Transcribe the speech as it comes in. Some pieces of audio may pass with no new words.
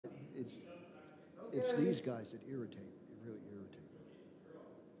It's these guys that irritate. They really irritate.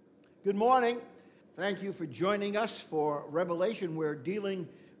 Good morning. Thank you for joining us for Revelation. We're dealing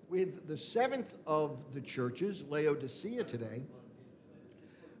with the seventh of the churches, Laodicea, today.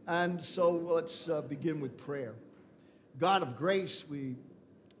 And so let's begin with prayer. God of grace, we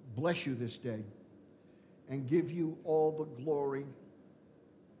bless you this day and give you all the glory.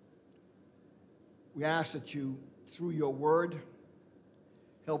 We ask that you, through your word,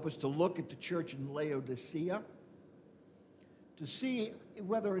 help us to look at the church in Laodicea to see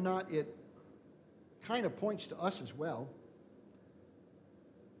whether or not it kind of points to us as well.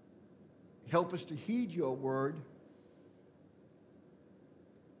 Help us to heed your word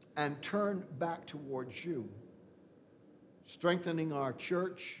and turn back towards you, strengthening our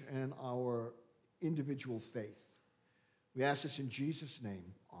church and our individual faith. We ask this in Jesus'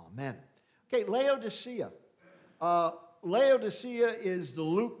 name. Amen. Okay, Laodicea. Laodicea is the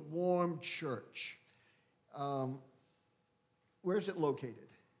lukewarm church. Where is it located?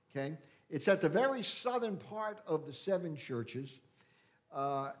 Okay, it's at the very southern part of the seven churches.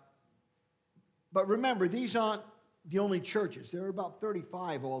 But remember, these aren't the only churches. There are about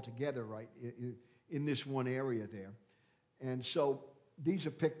 35 altogether, right, in this one area there. And so these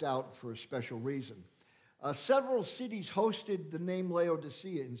are picked out for a special reason. Several cities hosted the name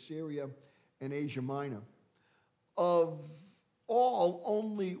Laodicea in Syria and Asia Minor. Of all,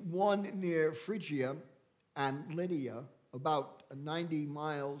 only one near Phrygia and Lydia, about 90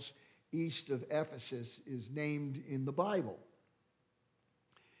 miles east of Ephesus, is named in the Bible.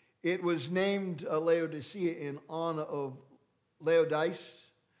 It was named Laodicea in honor of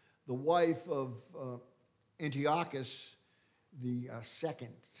Laodice, the wife of Antiochus the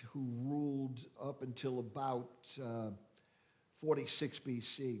second, who ruled up until about 246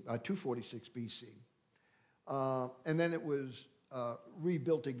 BC. And then it was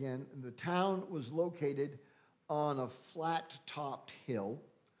rebuilt again. And the town was located on a flat-topped hill.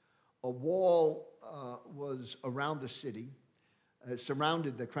 A wall was around the city,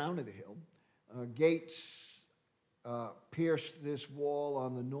 surrounded the crown of the hill. Gates pierced this wall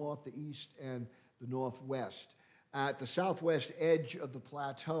on the north, the east, and the northwest. At the southwest edge of the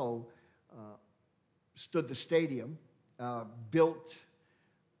plateau stood the stadium, built.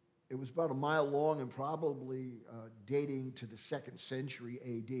 It was about a mile long and probably dating to the 2nd century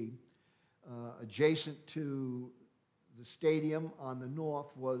A.D. Adjacent to the stadium on the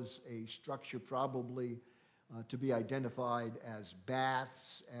north was a structure probably to be identified as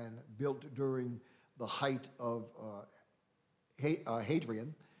baths and built during the height of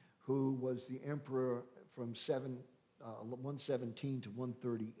Hadrian, who was the emperor from 117 to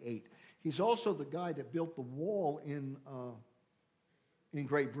 138. He's also the guy that built the wall in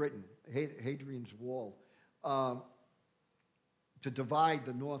Great Britain, Hadrian's Wall, to divide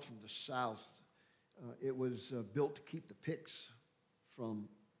the north from the south. It was built to keep the Picts from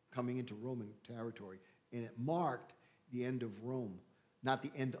coming into Roman territory, and it marked the end of Rome, not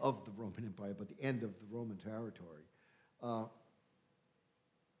the end of the Roman Empire, but the end of the Roman territory.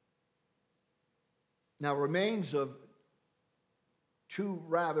 Now, remains of two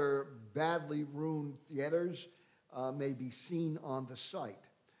rather badly ruined theaters may be seen on the site.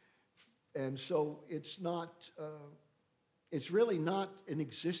 And so it's really not in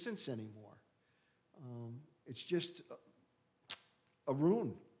existence anymore. It's just a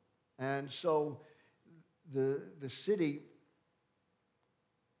ruin. And so the city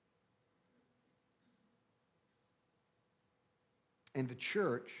and the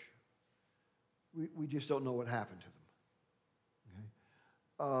church, we just don't know what happened to them.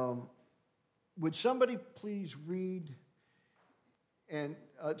 Okay? Would somebody please read? And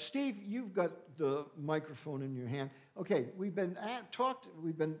Steve, you've got the microphone in your hand. Okay, we've been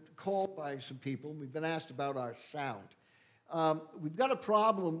called by some people. We've been asked about our sound. We've got a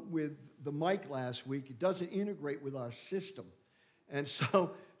problem with the mic last week. It doesn't integrate with our system. And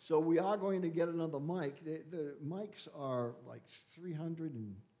so we are going to get another mic. The mics are like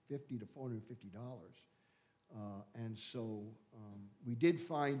 $350 to $450. And so we did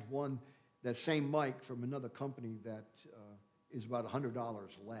find that same mic from another company that is about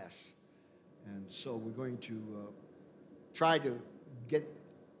 $100 less. And so we're going to try to get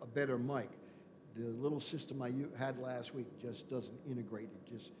a better mic. The little system I had last week just doesn't integrate. It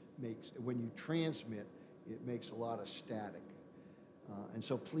just makes, when you transmit, it makes a lot of static. And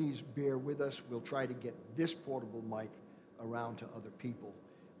so please bear with us. We'll try to get this portable mic around to other people.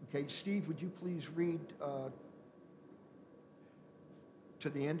 Okay, Steve, would you please read to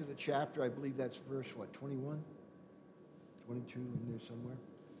the end of the chapter? I believe that's verse, 21? 22 in there somewhere.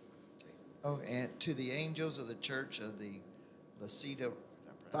 Oh, and to the angels of the church of the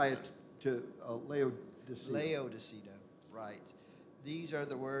to Laodicea. Laodicea, right. These are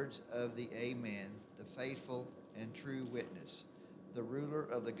the words of the Amen, the faithful and true witness, the ruler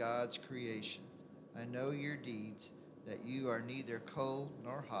of the God's creation. I know your deeds, that you are neither cold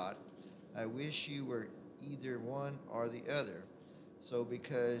nor hot. I wish you were either one or the other. So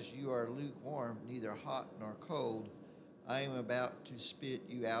because you are lukewarm, neither hot nor cold, I am about to spit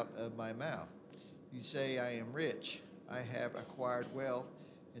you out of my mouth. You say, I am rich, I have acquired wealth,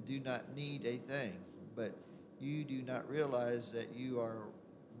 and do not need a thing. But you do not realize that you are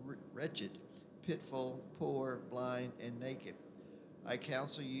wretched, pitiful, poor, blind, and naked. I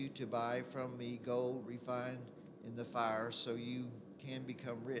counsel you to buy from me gold refined in the fire, so you can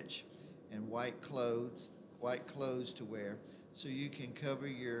become rich, and white clothes to wear, so you can cover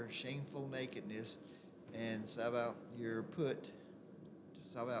your shameful nakedness, and salve to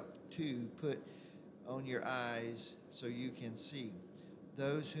put on your eyes, so you can see.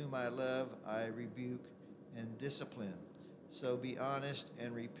 Those whom I love, I rebuke and discipline. So be honest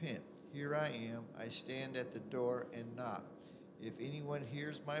and repent. Here I am. I stand at the door and knock. If anyone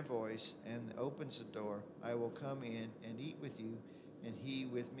hears my voice and opens the door, I will come in and eat with you, and he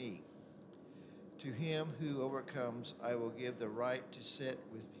with me. To him who overcomes, I will give the right to sit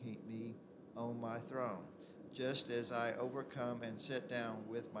with me on my throne, just as I overcome and sit down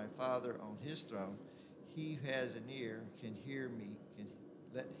with my Father on his throne. He who has an ear can hear me, can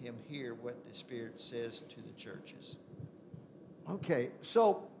let him hear what the Spirit says to the churches. Okay,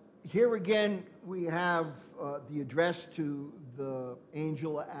 so here again we have the address to the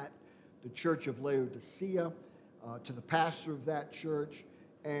angel at the church of Laodicea, to the pastor of that church,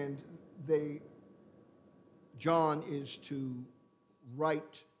 and John is to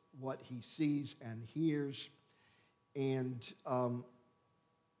write what he sees and hears, and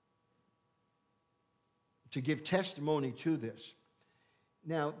to give testimony to this.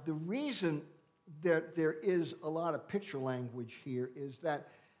 Now, the reason that there is a lot of picture language here is that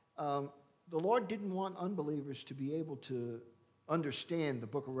the Lord didn't want unbelievers to be able to understand the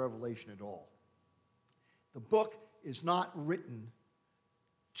book of Revelation at all. The book is not written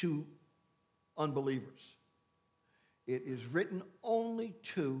to unbelievers. It is written only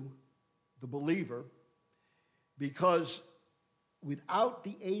to the believer, because without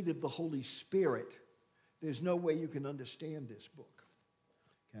the aid of the Holy Spirit, there's no way you can understand this book.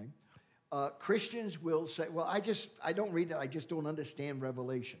 Okay? Christians will say, well, I don't read it, I just don't understand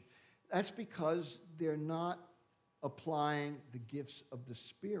Revelation. That's because they're not applying the gifts of the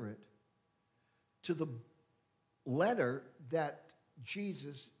Spirit to the letter that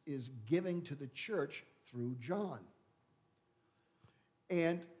Jesus is giving to the church through John.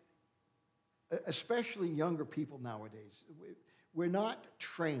 And especially younger people nowadays, we're not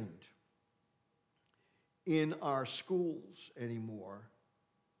trained in our schools anymore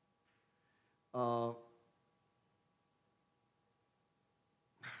to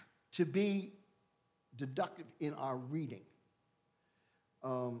be deductive in our reading.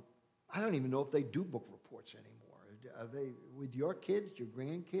 I don't even know if they do book reports anymore. Are they, with your kids, your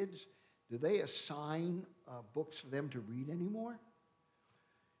grandkids, do they assign books for them to read anymore?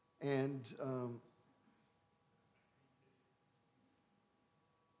 And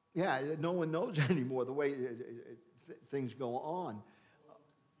yeah, no one knows anymore the way things go on.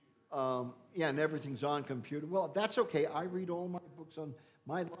 Yeah, and everything's on computer. Well, that's okay. I read all my books on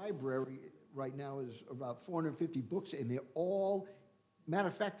my library right now is about 450 books, and they're all, matter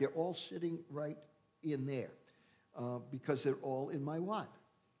of fact, they're all sitting right in there because they're all in my what?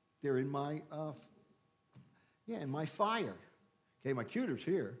 They're in my, in my fire. Okay, my computer's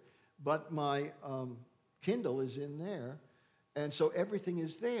here, but my Kindle is in there, and so everything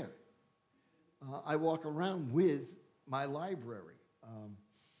is there. I walk around with my library.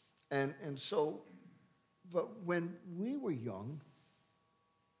 And so, but when we were young,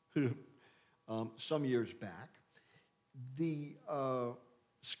 some years back, the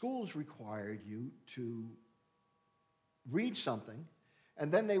schools required you to read something,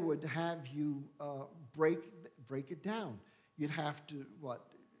 and then they would have you break it down. You'd have to,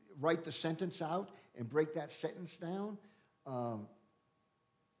 write the sentence out and break that sentence down.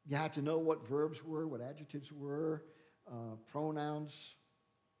 You had to know what verbs were, what adjectives were, pronouns.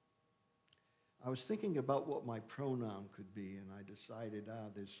 I was thinking about what my pronoun could be, and I decided,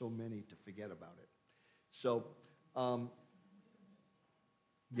 there's so many to forget about it. So,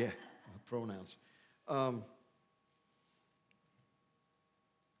 pronouns.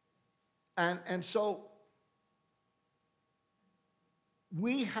 And so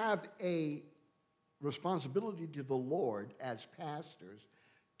we have a responsibility to the Lord as pastors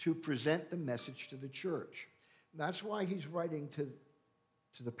to present the message to the church. That's why he's writing to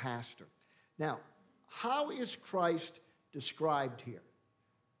to the pastor. Now, how is Christ described here?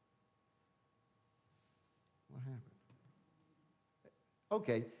 What happened?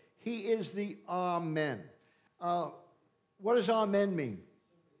 Okay, he is the Amen. What does Amen mean?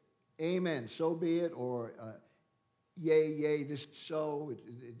 Amen, so be it, or yea, yea, this is so,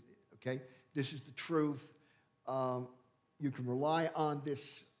 okay? This is the truth. You can rely on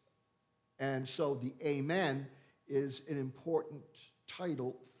this. And so the Amen is an important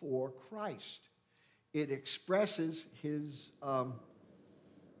title for Christ. It expresses his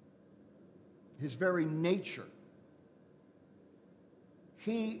very nature.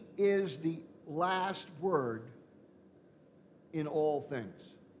 He is the last word in all things.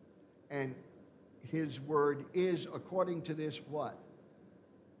 And his word is, according to this, what?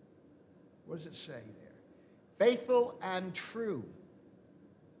 What does it say there? Faithful and true.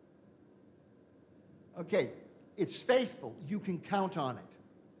 Okay, it's faithful. You can count on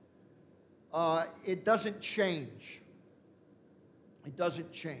it. It doesn't change. It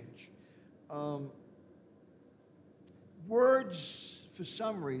doesn't change. Words, for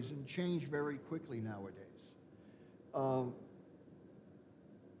some reason, change very quickly nowadays.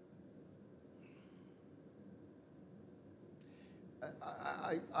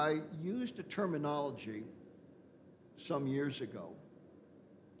 I used a terminology some years ago,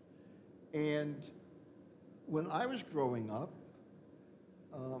 and when I was growing up,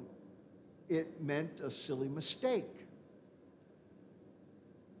 it meant a silly mistake.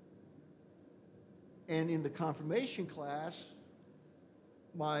 And in the confirmation class,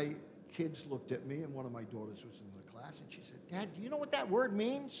 my kids looked at me, and one of my daughters was in the class, and she said, "Dad, do you know what that word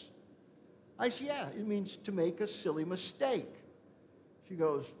means?" I said, "Yeah, it means to make a silly mistake." She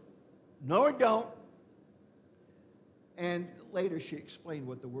goes, "No, it don't." And later she explained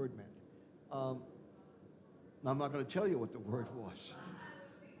what the word meant. I'm not going to tell you what the word was.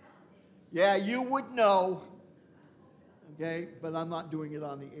 Yeah, you would know, okay? But I'm not doing it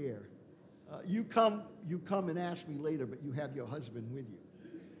on the air. You come and ask me later, but you have your husband with you.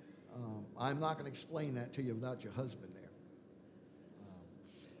 I'm not going to explain that to you without your husband there.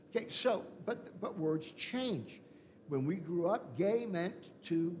 Okay, so, but words change. When we grew up, gay meant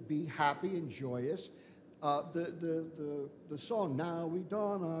to be happy and joyous. The song, "Now we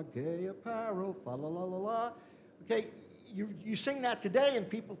don our gay apparel, fa la la la la." Okay, you sing that today and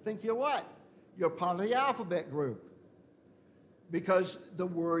people think you're what? You're part of the alphabet group. Because the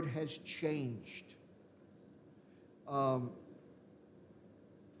word has changed.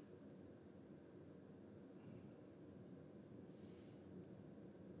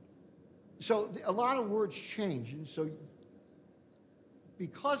 So a lot of words change, and so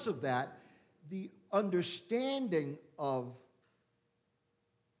because of that, the understanding of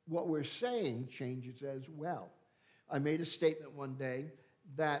what we're saying changes as well. I made a statement one day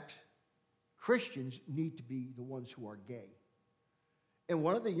that Christians need to be the ones who are gay. And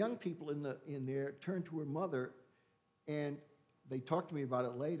one of the young people in there turned to her mother, and they talked to me about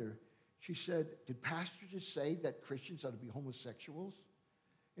it later. She said, "Did Pastor just say that Christians ought to be homosexuals?"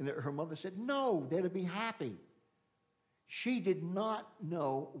 And her mother said, "No, they're to be happy." She did not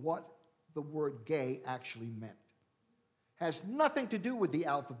know what the word gay actually meant. Has nothing to do with the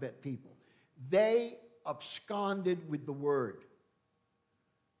alphabet people. They absconded with the word.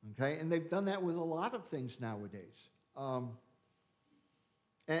 Okay, and they've done that with a lot of things nowadays. And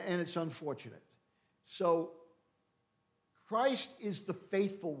it's unfortunate. So Christ is the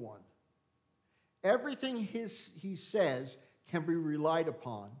faithful one. Everything he says can be relied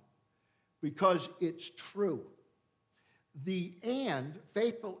upon because it's true. The and,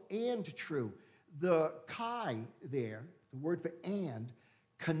 faithful and true, the kai there, the word for and,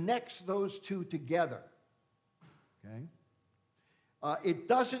 connects those two together. Okay? It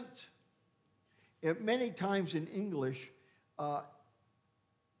doesn't, many times in English,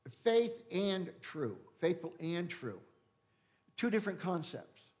 faith and true, faithful and true, two different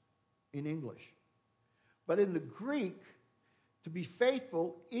concepts in English. But in the Greek, to be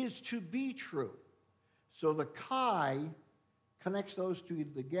faithful is to be true. So the chi connects those two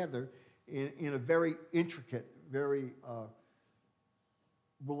together in a very intricate, very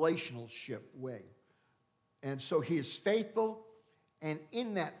relationship way. And so he is faithful, and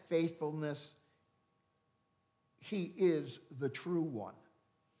in that faithfulness, he is the true one.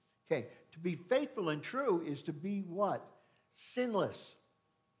 Okay, to be faithful and true is to be what? Sinless.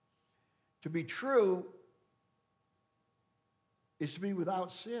 To be true is to be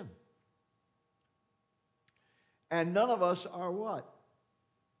without sin. And none of us are what?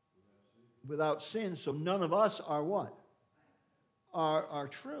 Without sin. So none of us are what? Are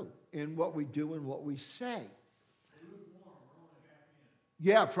true in what we do and what we say.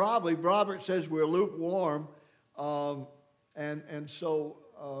 Yeah, probably. Robert says we're lukewarm. But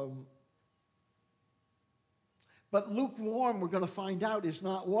lukewarm, we're going to find out, is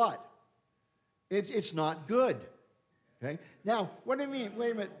not what? It's not good. Okay? Now, what do you mean?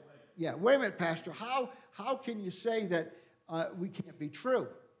 Wait a minute. Yeah, wait a minute, Pastor. How can you say that we can't be true?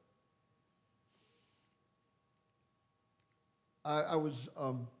 I was,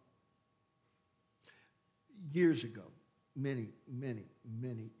 years ago, many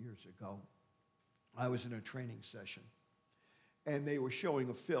years ago, I was in a training session, and they were showing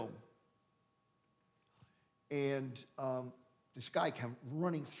a film. And this guy came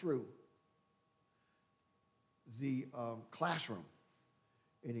running through the classroom,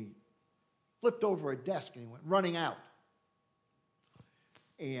 and he flipped over a desk, and he went running out.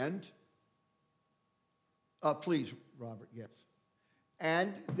 And, please, Robert, yes.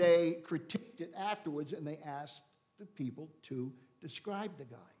 And they critiqued it afterwards, and they asked the people to describe the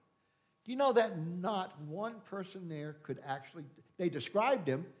guy. Do you know that not one person there could actually, they described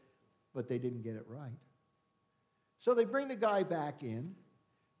him, but they didn't get it right. So they bring the guy back in,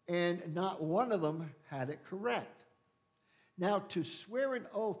 and not one of them had it correct. Now, to swear an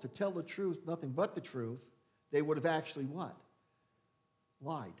oath to tell the truth, nothing but the truth, they would have actually what?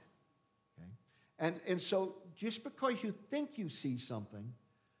 Lied. Okay? And so just because you think you see something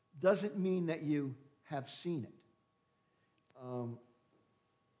doesn't mean that you have seen it.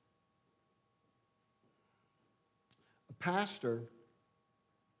 A pastor,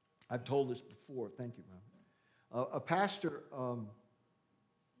 I've told this before, thank you, Robert. A pastor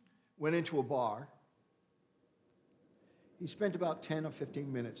went into a bar. He spent about 10 or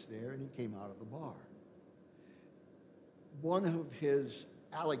 15 minutes there, and he came out of the bar. One of his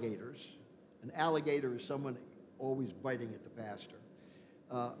alligators, an alligator is someone always biting at the pastor.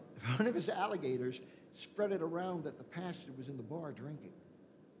 One of his alligators spread it around that the pastor was in the bar drinking.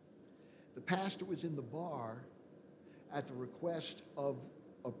 The pastor was in the bar at the request of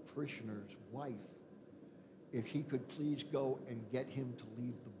a parishioner's wife, if he could please go and get him to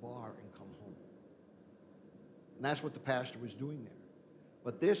leave the bar and come home. And that's what the pastor was doing there.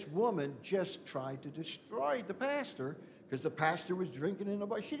 But this woman just tried to destroy the pastor because the pastor was drinking in the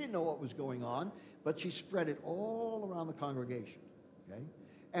bar. She didn't know what was going on, but she spread it all around the congregation. Okay?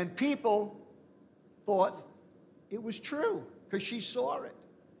 And people thought it was true because she saw it.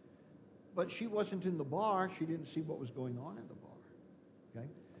 But she wasn't in the bar. She didn't see what was going on in the bar. Okay?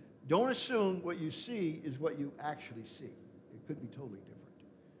 Don't assume what you see is what you actually see. It could be totally different.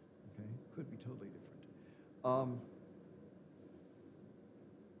 Okay? It could be totally different.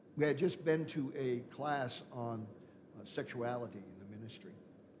 We had just been to a class on sexuality in the ministry.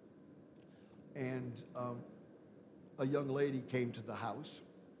 And a young lady came to the house,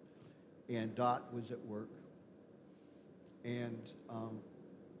 and Dot was at work. And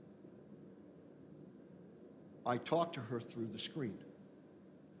I talked to her through the screen.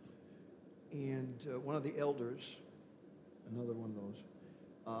 And one of the elders, another one of those,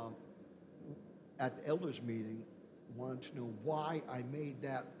 at the elders meeting, wanted to know why I made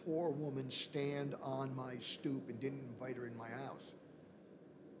that poor woman stand on my stoop and didn't invite her in my house.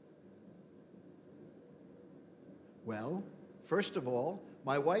 Well, first of all,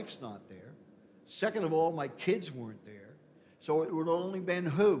 my wife's not there. Second of all, my kids weren't there. So it would have only been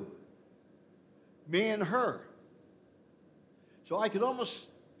who? Me and her. So I could almost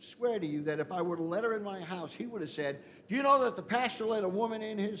swear to you that if I were to let her in my house, he would have said, do you know that the pastor let a woman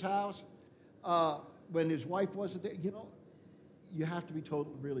in his house when his wife wasn't there? You know, you have to be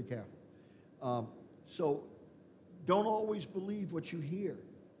totally really careful. So don't always believe what you hear.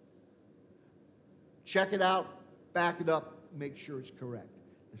 Check it out, back it up, make sure it's correct.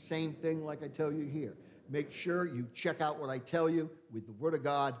 The same thing like I tell you here. Make sure you check out what I tell you with the Word of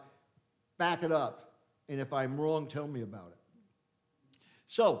God, back it up, and if I'm wrong, tell me about it.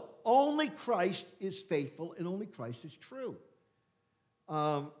 So, only Christ is faithful and only Christ is true.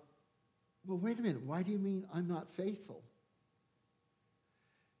 Well, wait a minute. Why do you mean I'm not faithful?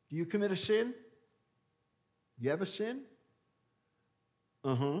 Do you commit a sin? Do you have a sin?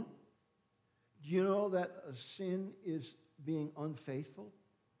 Uh-huh. Do you know that a sin is being unfaithful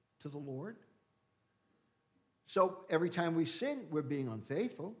to the Lord? So, every time we sin, we're being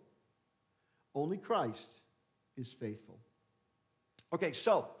unfaithful. Only Christ is faithful. Okay,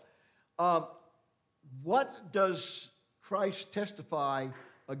 so what does Christ testify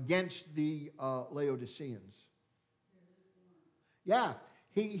against the Laodiceans? Yeah,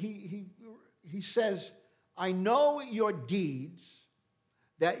 he says, I know your deeds,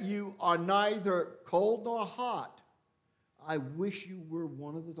 that you are neither cold nor hot. I wish you were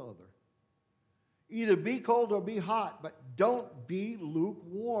one or the other. Either be cold or be hot, but don't be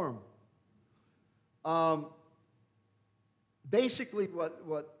lukewarm. Basically,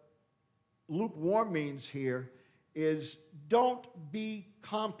 what lukewarm means here is don't be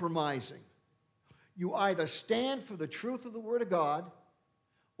compromising. You either stand for the truth of the Word of God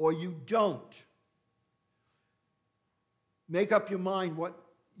or you don't. Make up your mind what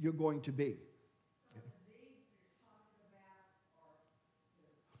you're going to be. So the deeds you're talking about are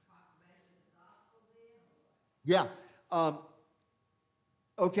the proclamation of the gospel then, or what? Yeah.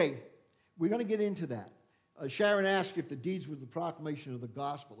 Okay, we're going to get into that. Sharon asked if the deeds were the proclamation of the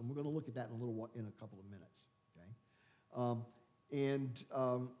gospel, and we're going to look at that in a couple of minutes. Okay,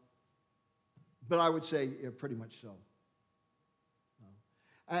 but I would say pretty much so.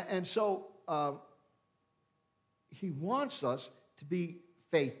 And so he wants us to be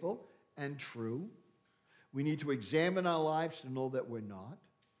faithful and true. We need to examine our lives to know that we're not,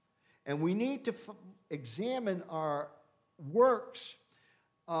 and we need to examine our works.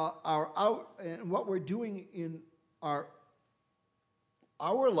 And what we're doing in our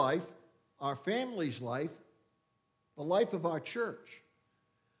life, our family's life, the life of our church.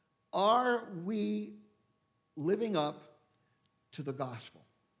 Are we living up to the gospel?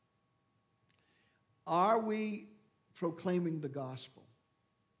 Are we proclaiming the gospel?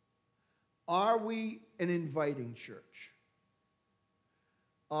 Are we an inviting church?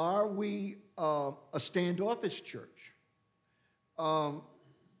 Are we a standoffish church?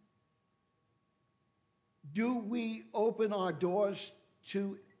 Do we open our doors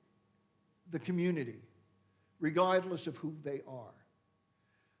to the community, regardless of who they are?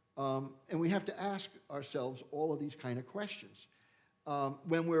 And we have to ask ourselves all of these kind of questions.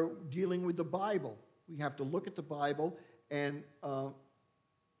 When we're dealing with the Bible, we have to look at the Bible and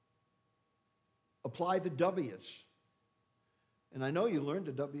apply the W's. And I know you learned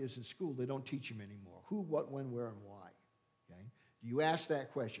the W's in school. They don't teach them anymore. Who, what, when, where, and why. Okay? Do you ask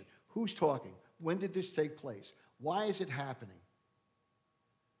that question? Who's talking? When did this take place? Why is it happening?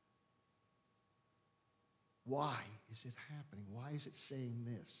 Why is it happening? Why is it saying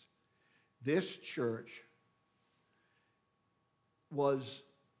this? This church was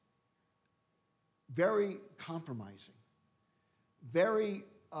very compromising, very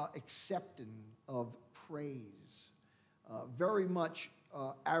accepting of praise, very much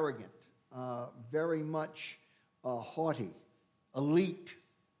arrogant, very much haughty, elite.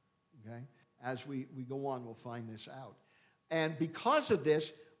 Okay? As we go on, we'll find this out. And because of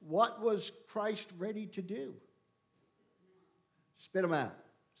this, what was Christ ready to do? Spit them out.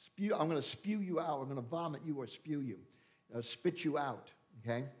 Spew. I'm going to spew you out. I'm going to vomit you or spew you. Spit you out.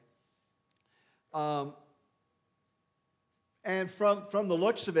 Okay? And from the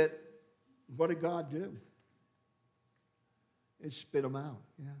looks of it, what did God do? It spit them out.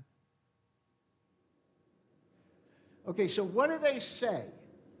 Yeah. Okay, so what do they say?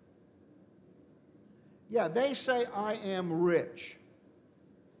 Yeah, they say, I am rich.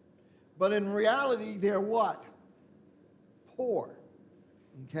 But in reality, they're what? Poor.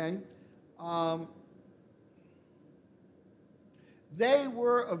 Okay? They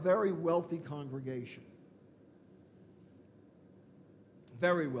were a very wealthy congregation.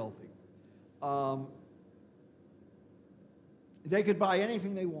 Very wealthy. They could buy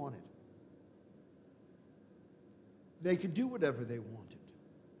anything they wanted. They could do whatever they wanted.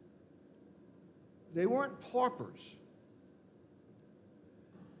 They weren't paupers.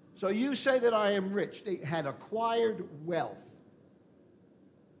 So you say that I am rich. They had acquired wealth.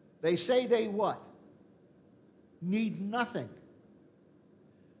 They say they what? Need nothing.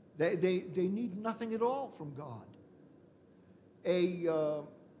 They need nothing at all from God. A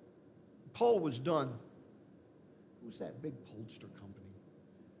poll was done. Who's that big pollster company?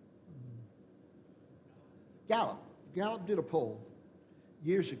 Gallup. Gallup did a poll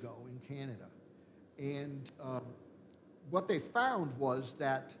years ago in Canada. And what they found was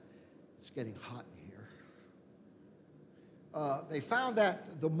that, it's getting hot in here. They found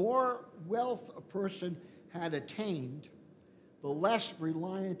that the more wealth a person had attained, the less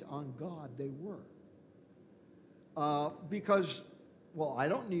reliant on God they were. Because, well, I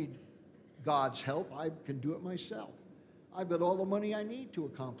don't need God's help. I can do it myself. I've got all the money I need to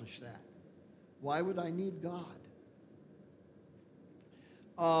accomplish that. Why would I need God?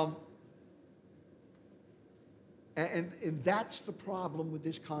 And that's the problem with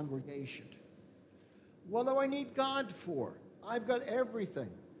this congregation. What do I need God for? I've got everything.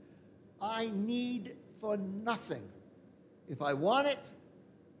 I need for nothing. If I want it,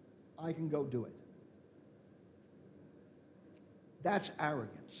 I can go do it. That's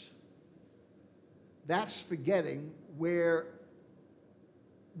arrogance. That's forgetting where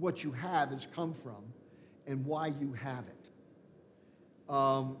what you have has come from and why you have it.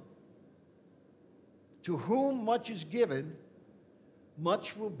 To whom much is given,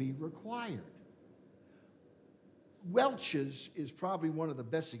 much will be required. Welch's is probably one of the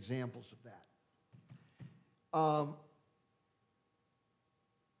best examples of that.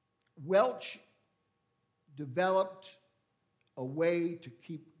 Welch developed a way to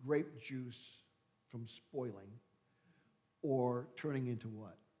keep grape juice from spoiling or turning into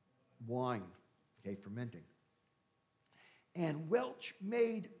what? Wine, okay, fermenting. And Welch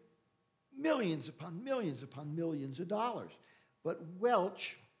made millions upon millions upon millions of dollars. But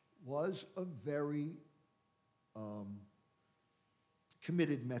Welch was a very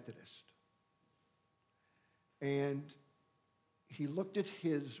committed Methodist. And he looked at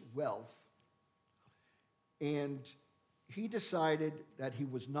his wealth and he decided that he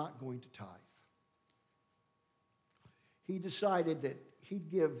was not going to tithe. He decided that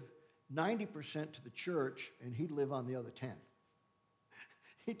he'd give 90% to the church and he'd live on the other 10.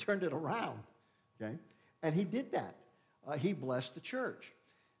 He turned it around, okay? And he did that. He blessed the church.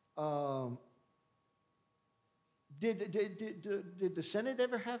 Did the Senate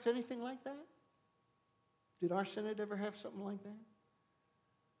ever have anything like that? Did our Senate ever have something like that?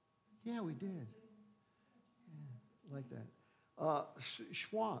 Yeah, we did. Yeah, like that.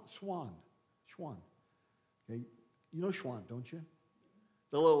 Schwan. Okay, you know Schwan, don't you?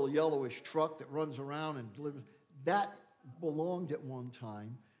 The little yellowish truck that runs around and delivers. That belonged at one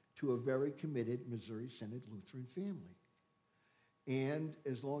time to a very committed Missouri Synod Lutheran family. And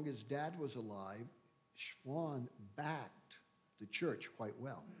as long as Dad was alive, Schwan backed the church quite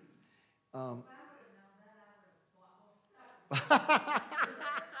well.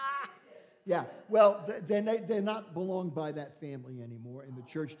 Yeah, well, then they're not belonged by that family anymore, and the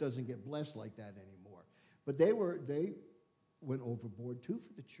church doesn't get blessed like that anymore. But they went overboard too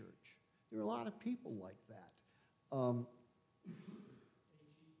for the church. There are a lot of people like that. Yeah.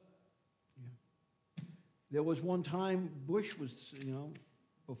 There was one time Bush was,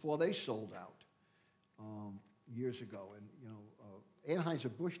 before they sold out years ago, and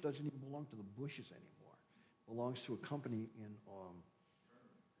Anheuser-Busch doesn't even belong to the Bushes anymore. It belongs to a company in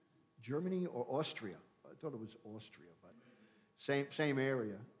Germany or Austria. I thought it was Austria, but same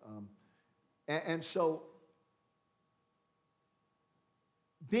area. And so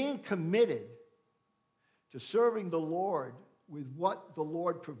being committed to serving the Lord with what the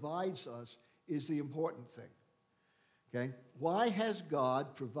Lord provides us is the important thing. Okay? Why has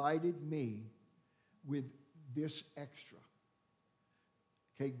God provided me with this extra?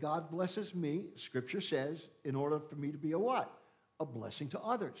 Okay, God blesses me, Scripture says, in order for me to be a what? A blessing to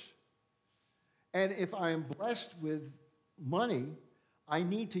others. And if I am blessed with money, I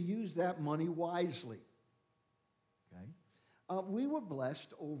need to use that money wisely. Okay? We were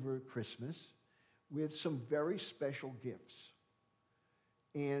blessed over Christmas with some very special gifts.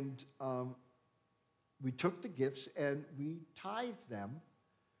 And we took the gifts and we tithed them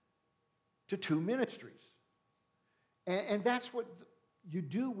to 2 ministries. And that's what you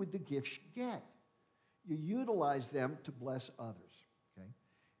do with the gifts you get. You utilize them to bless others. Okay?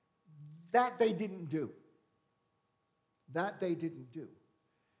 That they didn't do.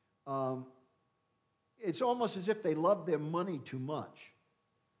 It's almost as if they loved their money too much.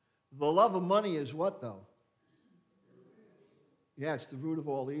 The love of money is what, though? Yeah, it's the root of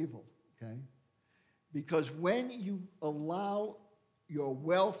all evil, okay? Because when you allow your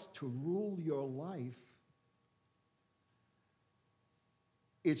wealth to rule your life,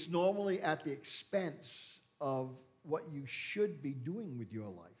 it's normally at the expense of what you should be doing with your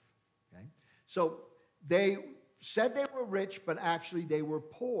life, okay? So they said they were rich, but actually they were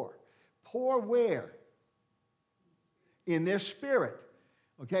poor. Poor where? In their spirit,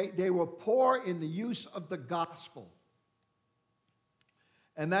 okay? They were poor in the use of the gospel.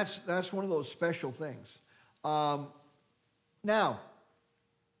 And that's one of those special things. Now, uh-oh.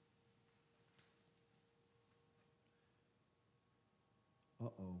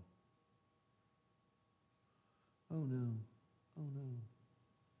 Oh, no. Oh, no.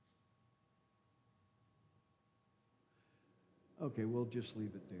 Okay, we'll just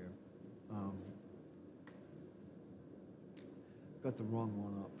leave it there. Got the wrong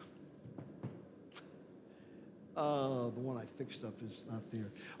one up. The one I fixed up is not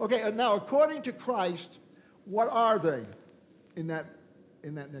there. Okay, now according to Christ, what are they in that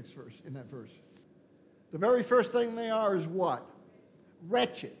next verse, in that verse? The very first thing they are is what?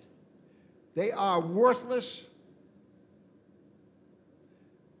 Wretched. They are worthless,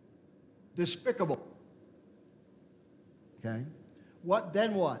 despicable. Okay? What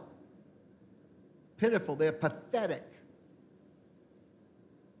then what? Pitiful. They're pathetic.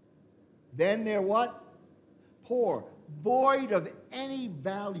 Then they're what? Poor, void of any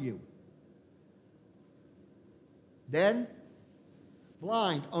value. Then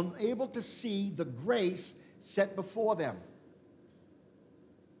blind, unable to see the grace set before them.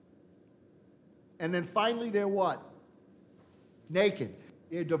 And then finally they're what? Naked.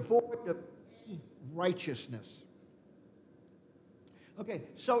 They're devoid of any righteousness. Okay,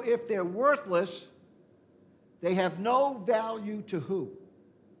 so if they're worthless, they have no value to who?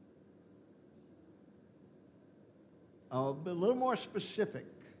 I'll be a little more specific.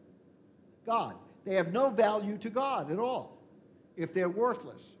 God. They have no value to God at all if they're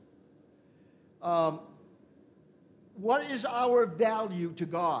worthless. What is our value to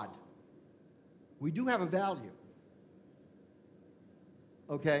God? We do have a value.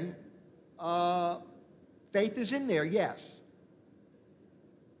 Okay? Faith is in there, yes.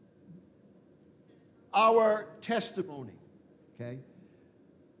 Our testimony, okay?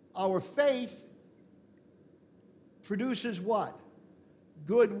 Our faith produces what?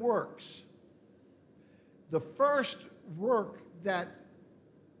 Good works. The first work that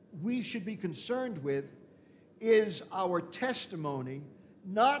we should be concerned with is our testimony,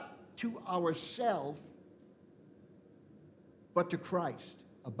 not to ourselves, but to Christ,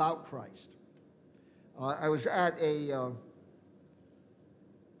 about Christ. I was at a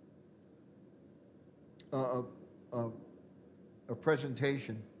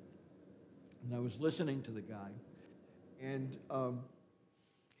presentation, and I was listening to the guy, and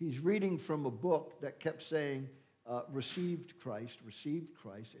he's reading from a book that kept saying, received Christ,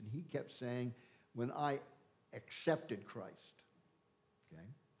 and he kept saying, when I accepted Christ. Okay?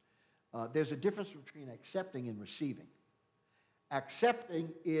 There's a difference between accepting and receiving. Accepting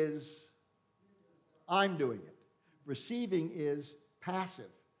is, I'm doing it. Receiving is passive.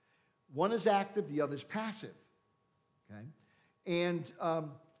 One is active, the other is passive. Okay? And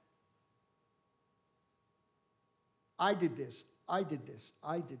I did this. Okay?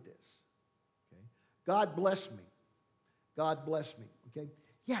 God blessed me. Okay?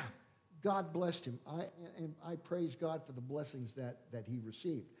 Yeah, God blessed him. And I praise God for the blessings that he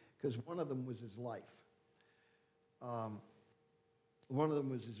received, because one of them was his life. One of them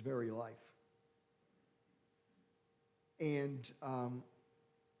was his very life. And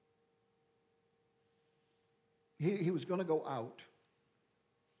he was going to go out,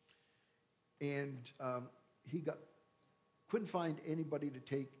 and he couldn't find anybody to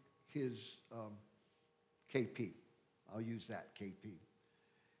take his KP. I'll use that, KP.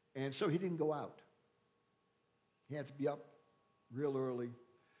 And so he didn't go out. He had to be up real early.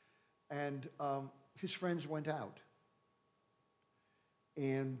 And his friends went out.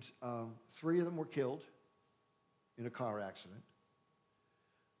 And 3 of them were killed in a car accident.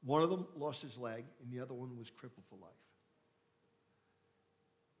 One of them lost his leg, and the other one was crippled for life.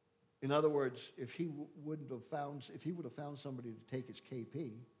 In other words, if he would have found somebody to take his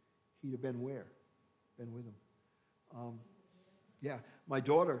KP, he'd have been where? Been with him. Yeah, my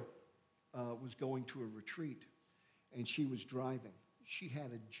daughter was going to a retreat, and she was driving. She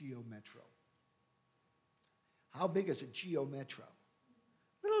had a Geo Metro. How big is a Geo Metro?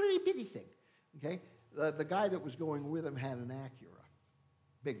 Little itty bitty thing. Okay, the guy that was going with him had an Acura.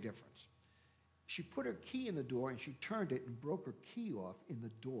 Big difference. She put her key in the door, and she turned it and broke her key off in the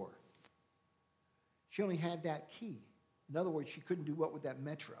door. She only had that key. In other words, she couldn't do what with that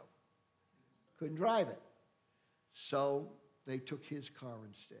Metro? Couldn't drive it. So they took his car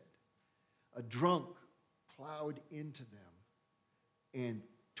instead. A drunk plowed into them and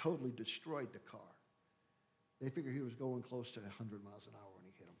totally destroyed the car. They figured he was going close to 100 miles an hour when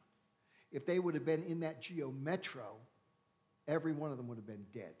he hit them. If they would have been in that Geo Metro, every one of them would have been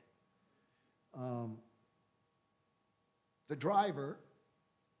dead. The driver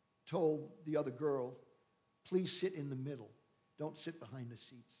told the other girl, please sit in the middle. Don't sit behind the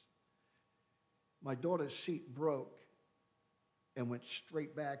seats. My daughter's seat broke and went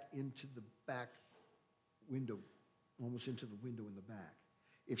straight back into the back window, almost into the window in the back.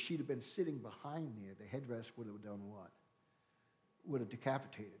 If she'd have been sitting behind there, the headrest would have done what? Would have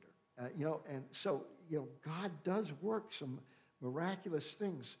decapitated her. And so, God does work some miraculous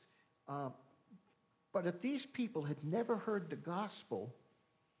things. But if these people had never heard the gospel,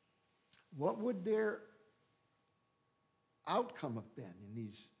 what would their outcome have been in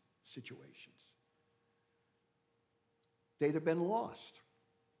these situations? They'd have been lost.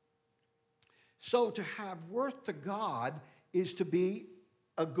 So to have worth to God is to be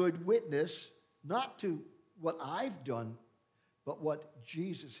a good witness, not to what I've done, but what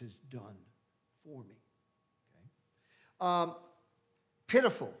Jesus has done for me. Okay?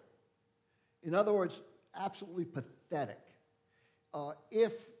 Pitiful. In other words, absolutely pathetic.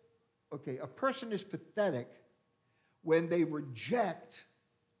 If Okay, a person is pathetic when they reject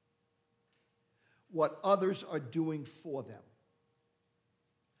what others are doing for them.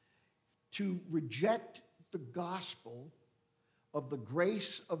 To reject the gospel of the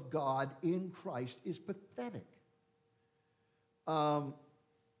grace of God in Christ is pathetic. And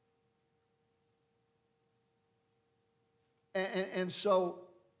so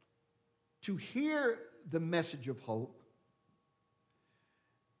to hear the message of hope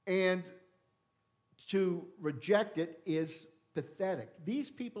and to reject it is pathetic. These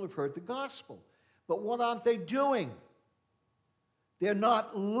people have heard the gospel, but what aren't they doing? They're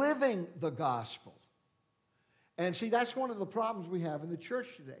not living the gospel. And see, that's one of the problems we have in the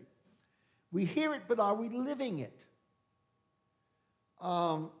church today. We hear it, but are we living it?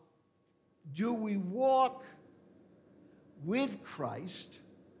 Do we walk with Christ,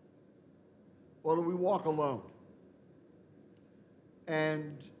 or do we walk alone?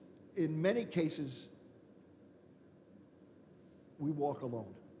 And in many cases, we walk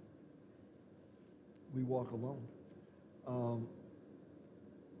alone. We walk alone.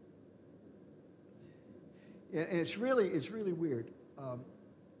 And it's really weird.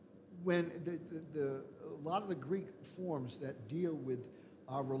 When a lot of the Greek forms that deal with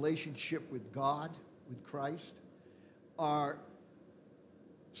our relationship with God, with Christ, are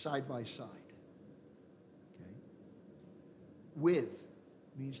side by side. Okay? With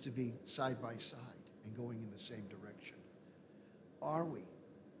means to be side by side and going in the same direction. Are we?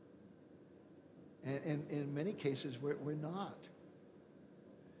 And in many cases, we're not.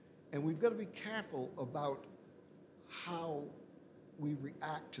 And we've got to be careful about how we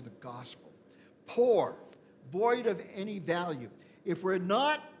react to the gospel. Poor, void of any value. If we're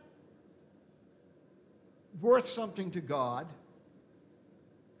not worth something to God,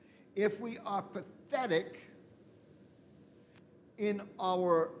 if we are pathetic in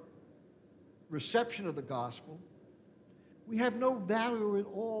our reception of the gospel, we have no value at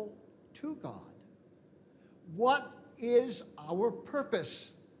all to God. What is our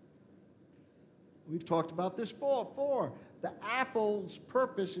purpose? We've talked about this before. The apple's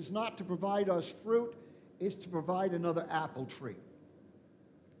purpose is not to provide us fruit, it's to provide another apple tree.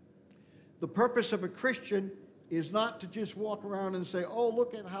 The purpose of a Christian is not to just walk around and say, oh,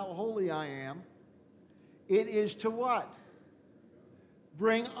 look at how holy I am. It is to what?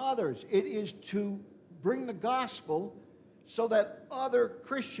 Bring others. It is to bring the gospel so that other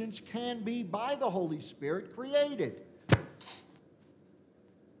Christians can be, by the Holy Spirit, created.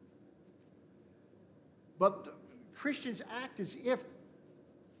 But Christians act as if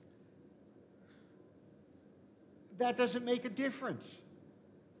that doesn't make a difference.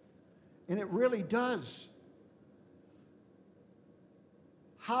 And it really does.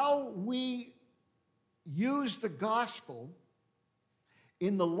 How we use the gospel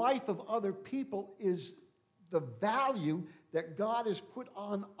in the life of other people is the value that God has put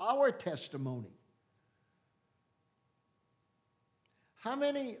on our testimony. How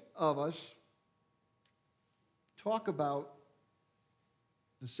many of us talk about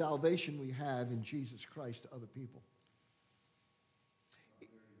the salvation we have in Jesus Christ to other people?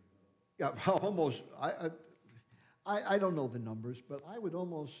 Yeah, almost. I don't know the numbers, but I would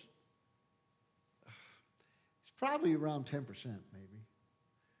almost. It's probably around 10%, maybe,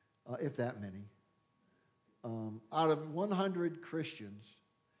 if that many. Out of 100 Christians,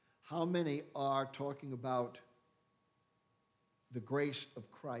 how many are talking about the grace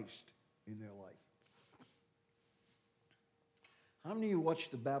of Christ in their life? How many of you watched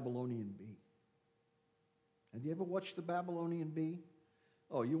the Babylonian Bee? Have you ever watched the Babylonian Bee?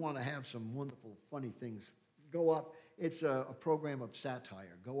 Oh, you want to have some wonderful, funny things. Go up. It's a program of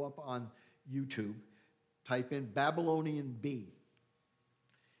satire. Go up on YouTube, type in Babylonian Bee.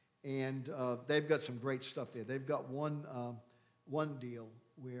 And they've got some great stuff there. They've got one deal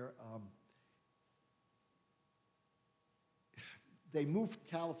where they moved from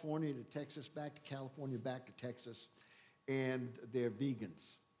California to Texas, back to California, back to Texas, and they're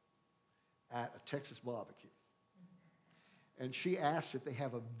vegans at a Texas barbecue. And she asked if they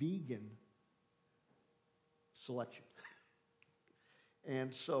have a vegan selection.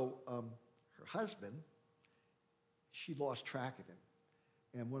 And so her husband, she lost track of him.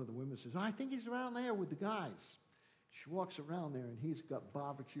 And one of the women says, I think he's around there with the guys. She walks around there, and he's got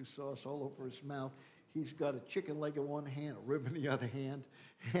barbecue sauce all over his mouth. He's got a chicken leg in one hand, a rib in the other hand.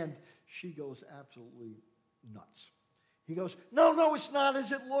 And she goes absolutely nuts. He goes, no, it's not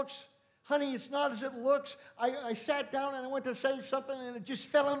as it looks. Honey, it's not as it looks. I sat down, and I went to say something, and it just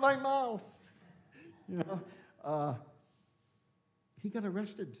fell in my mouth. You know, he got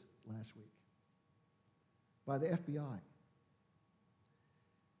arrested last week by the FBI.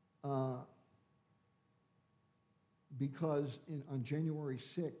 because on January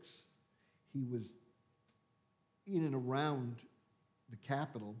 6th, he was in and around the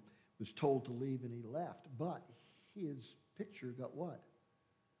Capitol, was told to leave, and he left. But his picture got what?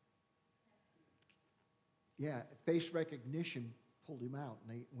 Yeah, face recognition pulled him out, and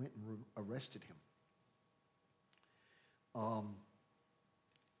they went and arrested him.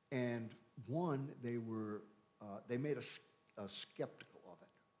 And one, they made a skeptical of it.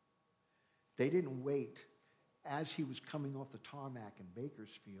 They didn't wait. As he was coming off the tarmac in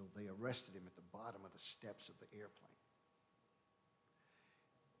Bakersfield, they arrested him at the bottom of the steps of the airplane.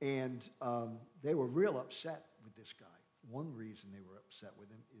 And they were real upset with this guy. One reason they were upset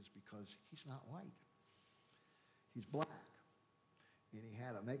with him is because he's not white. He's black. And he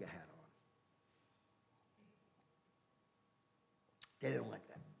had a mega hat on. They didn't like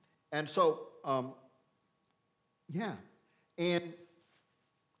that. And so, yeah. And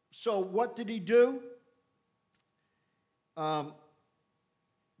so what did he do?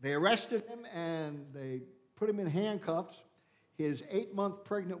 They arrested him and they put him in handcuffs. His 8-month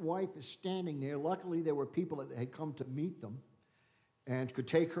pregnant wife is standing there. Luckily, there were people that had come to meet them and could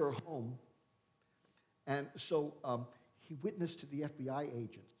take her home. And so he witnessed to the FBI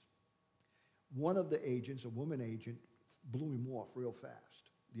agents. One of the agents, a woman agent, blew him off real fast.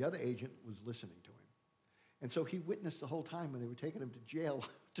 The other agent was listening to him. And so he witnessed the whole time when they were taking him to jail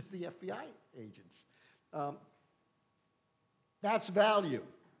to the FBI agents. That's value,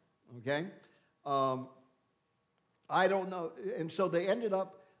 okay? I don't know. And so they ended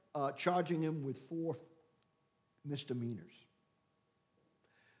up charging him with 4 misdemeanors.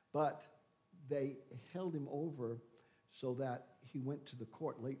 But they held him over so that he went to the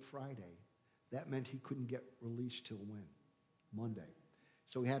court late Friday. That meant he couldn't get released till when? Monday.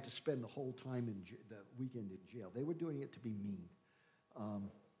 So he had to spend the whole time the weekend in jail. They were doing it to be mean.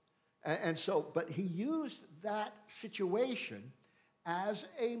 But he used that situation as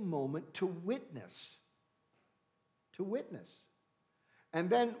a moment to witness. To witness. And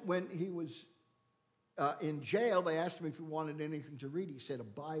then when he was in jail, they asked him if he wanted anything to read. He said, a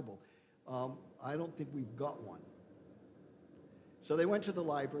Bible. I don't think we've got one. So they went to the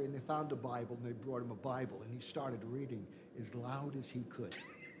library and they found a Bible and they brought him a Bible and he started reading as loud as he could.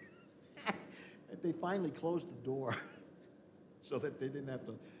 They finally closed the door so that they didn't have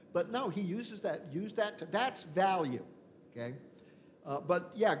to. But no, he used that, that's value, okay?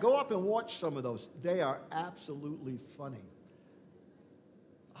 But yeah, go up and watch some of those. They are absolutely funny.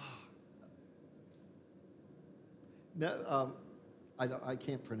 No, I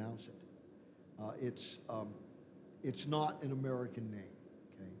can't pronounce it. It's not an American name,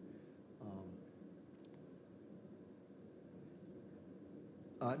 okay?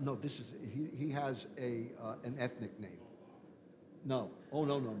 No, he has an ethnic name. No, oh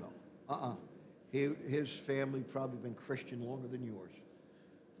no. His family probably been Christian longer than yours.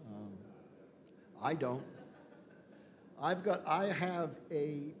 I don't. I have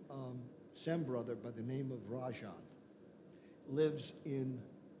a Sem brother by the name of Rajan. Lives in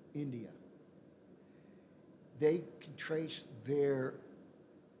India. They can trace their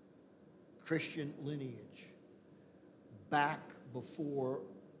Christian lineage back before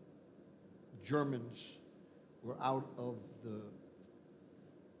Germans were out of the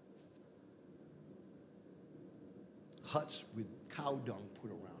huts with cow dung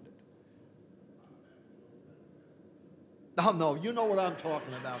put around it. Oh, no, you know what I'm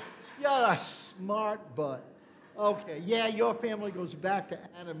talking about. You're a smart butt. Okay, yeah, your family goes back to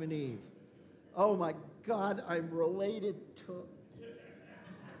Adam and Eve. Oh, my God, I'm related to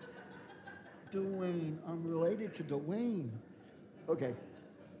Dwayne. I'm related to Dwayne. Okay.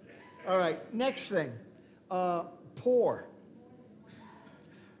 All right, next thing. Poor.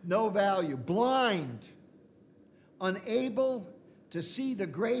 No value. Blind. Unable to see the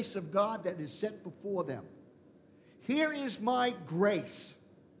grace of God that is set before them. Here is my grace.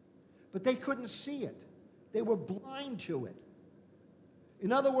 But they couldn't see it. They were blind to it.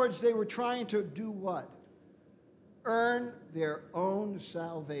 In other words, they were trying to do what? Earn their own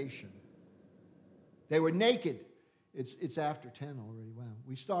salvation. They were naked. It's after 10 already. Wow,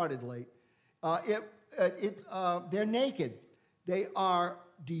 we started late. They're naked. They are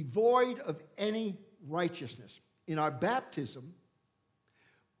devoid of any righteousness. In our baptism,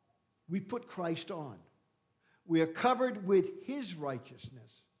 we put Christ on. We are covered with his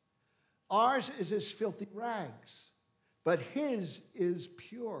righteousness. Ours is as filthy rags, but his is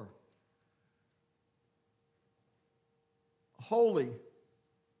pure, holy,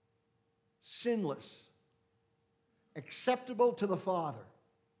 sinless, acceptable to the Father.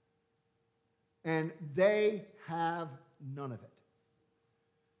 And they have none of it.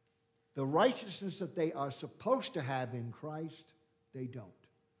 The righteousness that they are supposed to have in Christ, they don't.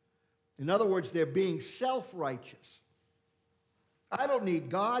 In other words, they're being self-righteous. I don't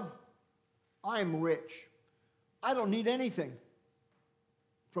need God. I'm rich. I don't need anything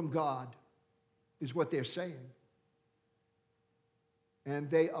from God, is what they're saying. And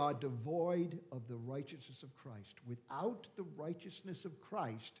they are devoid of the righteousness of Christ. Without the righteousness of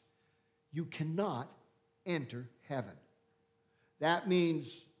Christ, you cannot enter heaven. That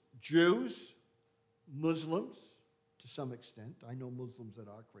means Jews, Muslims, to some extent. I know Muslims that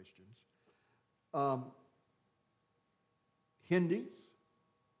are Christians. Hindus,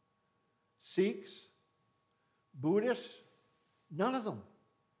 Sikhs, Buddhists, none of them.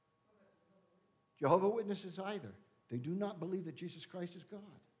 Jehovah's Witnesses either. They do not believe that Jesus Christ is God.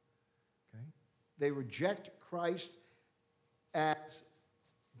 Okay? They reject Christ as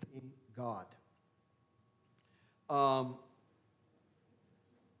being God.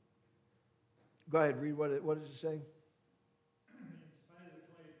 Go ahead, read what does it say? In spite of the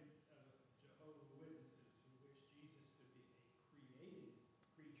claim of Jehovah's Witnesses, who wish Jesus to be a created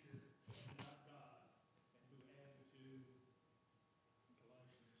creature and not God, and who add to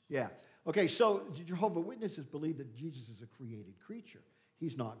Colossians. Yeah. Okay, so Jehovah's Witnesses believe that Jesus is a created creature.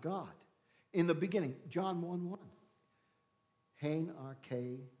 He's not God. In the beginning, John 1:1. Hein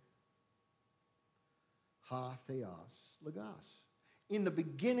arche ha theos logos. In the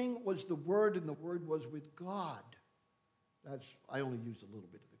beginning was the Word, and the Word was with God. I only used a little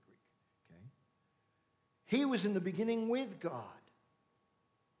bit of the Greek. Okay? He was in the beginning with God.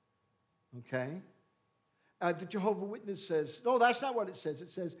 Okay? The Jehovah's Witness says, no, that's not what it says. It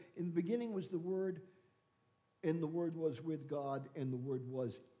says, in the beginning was the Word, and the Word was with God, and the Word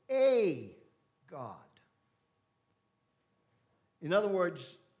was a God. In other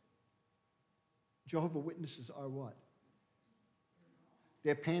words, Jehovah's Witnesses are what?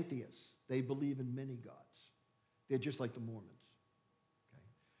 They're pantheists. They believe in many gods. They're just like the Mormons.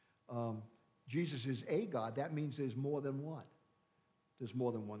 Okay? Jesus is a God. That means there's more than one. There's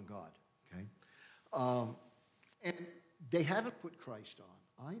more than one God. Okay? And they haven't put Christ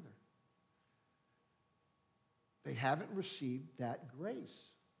on either. They haven't received that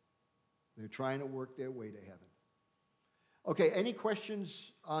grace. They're trying to work their way to heaven. Okay, any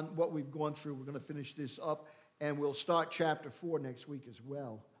questions on what we've gone through? We're going to finish this up, and we'll start chapter 4 next week as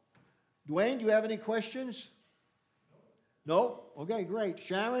well. Dwayne, do you have any questions? No? Okay, great.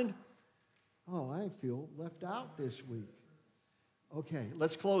 Sharon? Oh, I feel left out this week. Okay,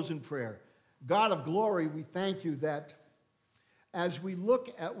 let's close in prayer. God of glory, we thank you that as we look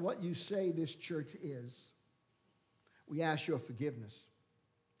at what you say this church is, we ask your forgiveness.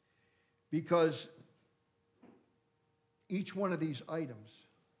 Because each one of these items,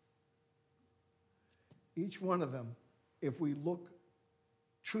 each one of them, if we look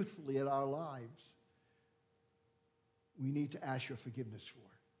truthfully at our lives, we need to ask your forgiveness for.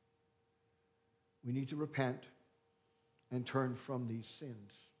 We need to repent and turn from these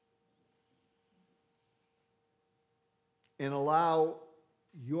sins. And allow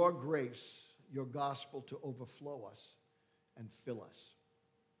your grace, your gospel to overflow us and fill us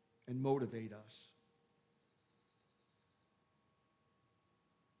and motivate us.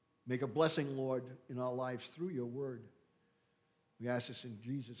 Make a blessing, Lord, in our lives through your word. We ask this in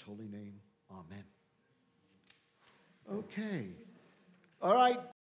Jesus' holy name. Amen. Okay. All right.